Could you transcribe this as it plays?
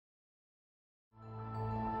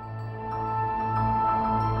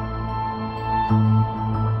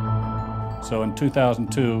So in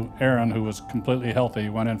 2002, Erin, who was completely healthy,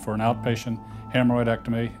 went in for an outpatient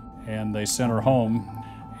hemorrhoidectomy, and they sent her home.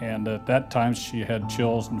 And at that time, she had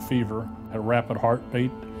chills and fever, a rapid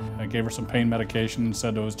heartbeat. I gave her some pain medication and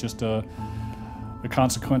said it was just the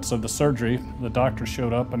consequence of the surgery. The doctor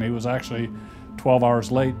showed up, and he was actually 12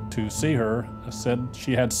 hours late to see her, said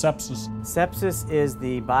she had sepsis. Sepsis is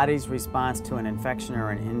the body's response to an infection or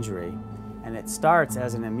an injury, and it starts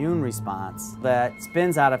as an immune response that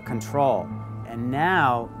spins out of control. And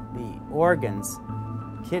now the organs,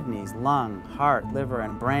 kidneys, lung, heart, liver,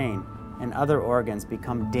 and brain, and other organs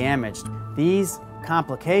become damaged. These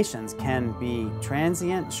complications can be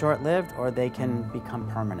transient, short-lived, or they can become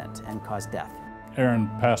permanent and cause death. Erin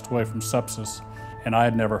passed away from sepsis, and I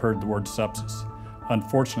had never heard the word sepsis.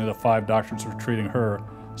 Unfortunately, the 5 doctors who were treating her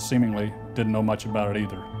seemingly didn't know much about it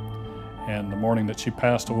either. And the morning that she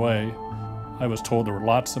passed away, I was told there were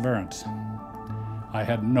lots of errands. I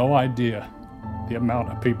had no idea the amount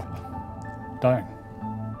of people dying.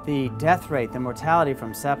 The death rate, the mortality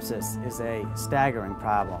from sepsis, is a staggering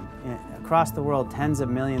problem. Across the world, tens of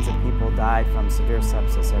millions of people died from severe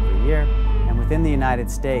sepsis every year, and within the United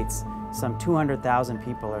States, some 200,000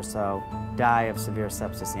 people or so die of severe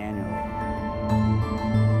sepsis annually.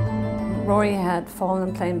 Rory had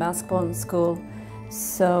fallen playing basketball in school,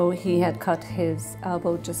 so he had cut his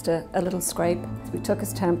elbow, just a little scrape. We took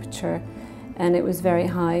his temperature and it was very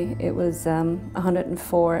high. It was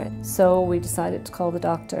 104, so we decided to call the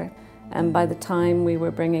doctor, and by the time we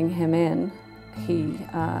were bringing him in, he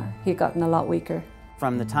had gotten a lot weaker.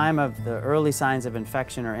 From the time of the early signs of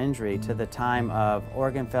infection or injury to the time of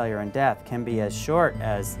organ failure and death can be as short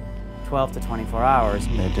as 12 to 24 hours.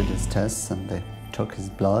 They did his tests and they took his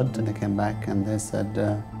blood, and they came back and they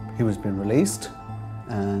said he was being released,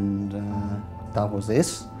 and that was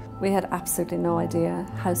it. We had absolutely no idea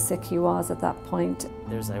how sick he was at that point.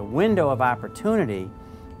 There's a window of opportunity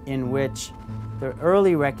in which the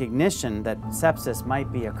early recognition that sepsis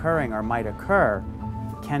might be occurring or might occur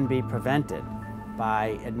can be prevented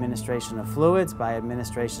by administration of fluids, by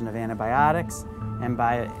administration of antibiotics, and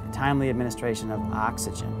by timely administration of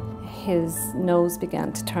oxygen. His nose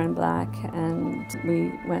began to turn black, and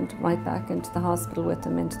we went right back into the hospital with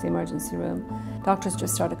him, into the emergency room. Doctors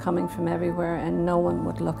just started coming from everywhere, and no one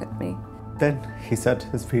would look at me. Then he said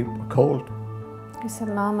his feet were cold. He said,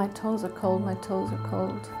 "Mom, my toes are cold, my toes are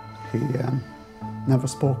cold." He never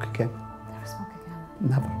spoke again. Never spoke again.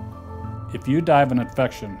 Never. If you die of an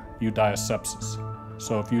infection, you die of sepsis.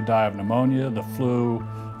 So if you die of pneumonia, the flu,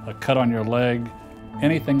 a cut on your leg,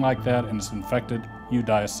 anything like that and it's infected, you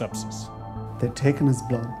die of sepsis. They'd taken his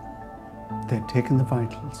blood, they'd taken the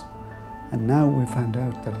vitals, and now we found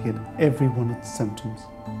out that he had every one of the symptoms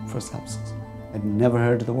for sepsis. I'd never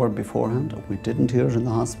heard of the word beforehand. We didn't hear it in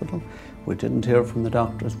the hospital. We didn't hear it from the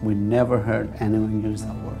doctors. We never heard anyone use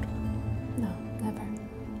that word. No, never.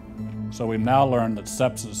 So we've now learned that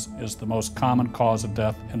sepsis is the most common cause of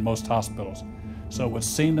death in most hospitals. So it would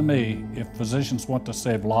seem to me, if physicians want to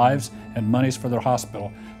save lives and monies for their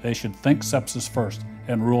hospital, they should think sepsis first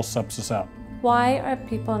and rule sepsis out. Why are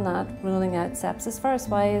people not ruling out sepsis first?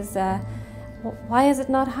 Why has it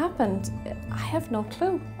not happened? I have no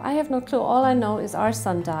clue. I have no clue. All I know is our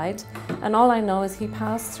son died, and all I know is he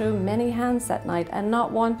passed through many hands that night, and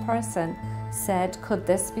not one person said, "Could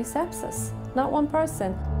this be sepsis?" Not one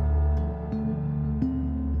person.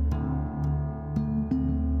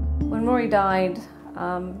 When Rory died,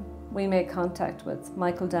 we made contact with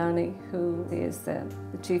Michael Downey, who is the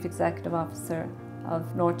Chief Executive Officer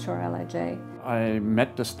of North Shore LIJ. I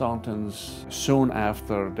met the Stauntons soon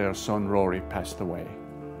after their son Rory passed away.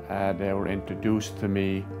 They were introduced to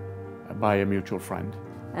me by a mutual friend.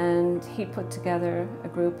 And he put together a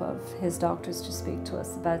group of his doctors to speak to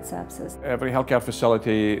us about sepsis. Every healthcare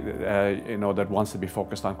facility that wants to be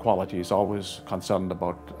focused on quality is always concerned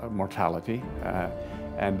about mortality.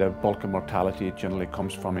 And the bulk of mortality generally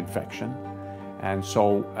comes from infection. And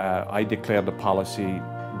so I declared the policy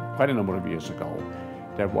quite a number of years ago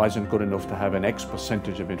that it wasn't good enough to have an X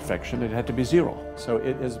percentage of infection, it had to be 0. So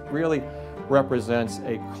it really represents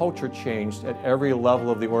a culture change at every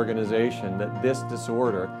level of the organization, that this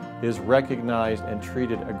disorder is recognized and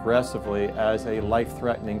treated aggressively as a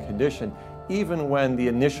life-threatening condition, even when the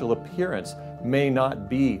initial appearance may not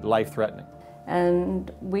be life-threatening.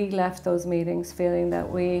 And we left those meetings feeling that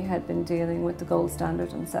we had been dealing with the gold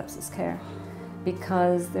standard in sepsis care,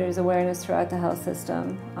 because there's awareness throughout the health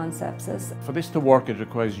system on sepsis. For this to work, it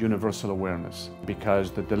requires universal awareness,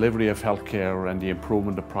 because the delivery of healthcare and the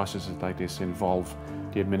improvement of processes like this involve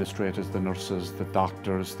the administrators, the nurses, the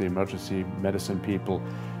doctors, the emergency medicine people,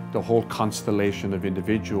 the whole constellation of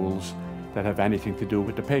individuals that have anything to do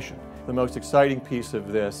with the patient. The most exciting piece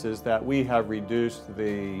of this is that we have reduced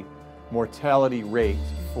the mortality rate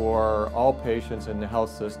for all patients in the health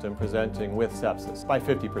system presenting with sepsis by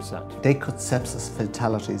 50%. They cut sepsis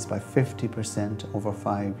fatalities by 50% over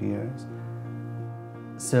 5 years.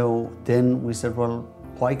 So then we said, well,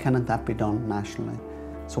 why can't that be done nationally?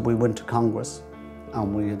 So we went to Congress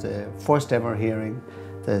and we had the first ever hearing.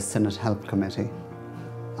 The Senate Health Committee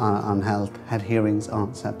on Health had hearings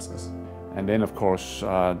on sepsis. And then, of course,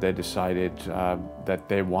 they decided that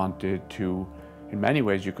they wanted to, in many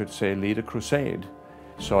ways, you could say, lead a crusade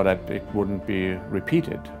so that it wouldn't be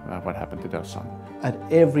repeated, what happened to their son. At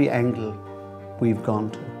every angle we've gone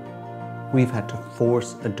to, we've had to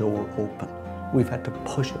force a door open. We've had to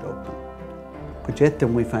push it open. But yet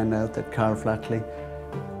then we found out that Carl Flatley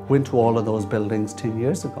went to all of those buildings 10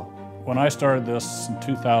 years ago. When I started this in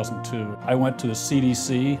 2002, I went to the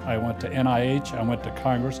CDC, I went to NIH, I went to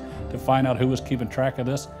Congress to find out who was keeping track of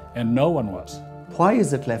this, and no one was. Why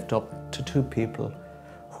is it left up to two people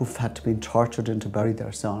who've had to be tortured and to bury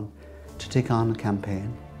their son to take on a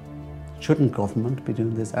campaign? Shouldn't government be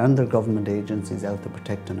doing this? Aren't there government agencies out there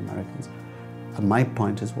protecting Americans? And my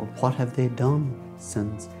point is, well, what have they done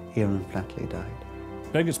since Aaron Flatley died? The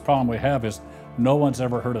biggest problem we have is no one's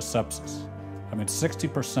ever heard of sepsis. I mean,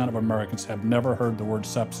 60% of Americans have never heard the word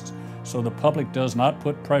sepsis. So the public does not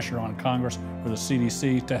put pressure on Congress or the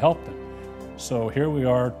CDC to help them. So here we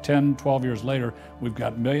are 10, 12 years later, we've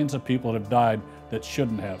got millions of people that have died that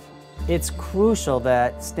shouldn't have. It's crucial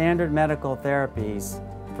that standard medical therapies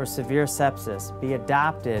for severe sepsis be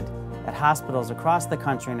adopted at hospitals across the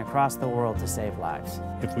country and across the world to save lives.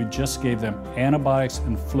 If we just gave them antibiotics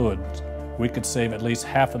and fluids, we could save at least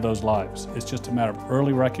half of those lives. It's just a matter of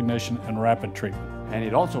early recognition and rapid treatment. And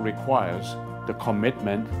it also requires the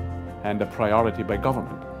commitment and the priority by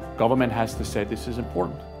government. Government has to say this is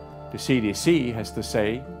important. The CDC has to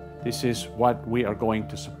say this is what we are going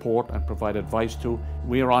to support and provide advice to.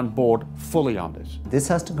 We are on board fully on this. This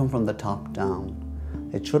has to come from the top down.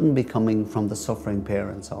 It shouldn't be coming from the suffering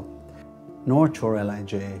parents up. North Shore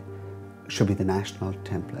LIJ should be the national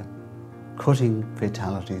template, cutting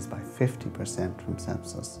fatalities by 50% from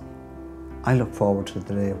sepsis. I look forward to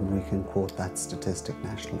the day when we can quote that statistic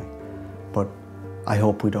nationally, but I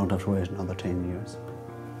hope we don't have to wait another 10 years.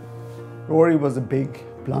 Rory was a big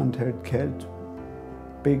blonde-haired kid,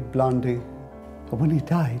 big blondie, but when he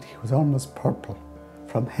died, he was almost purple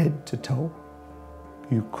from head to toe.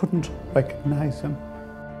 You couldn't recognize him.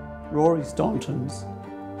 Rory Staunton's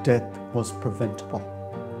death was preventable,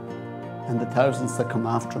 and the thousands that come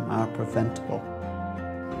after him are preventable.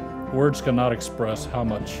 Words cannot express how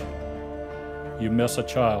much you miss a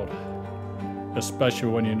child, especially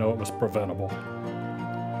when you know it was preventable.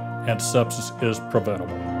 And sepsis is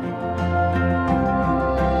preventable.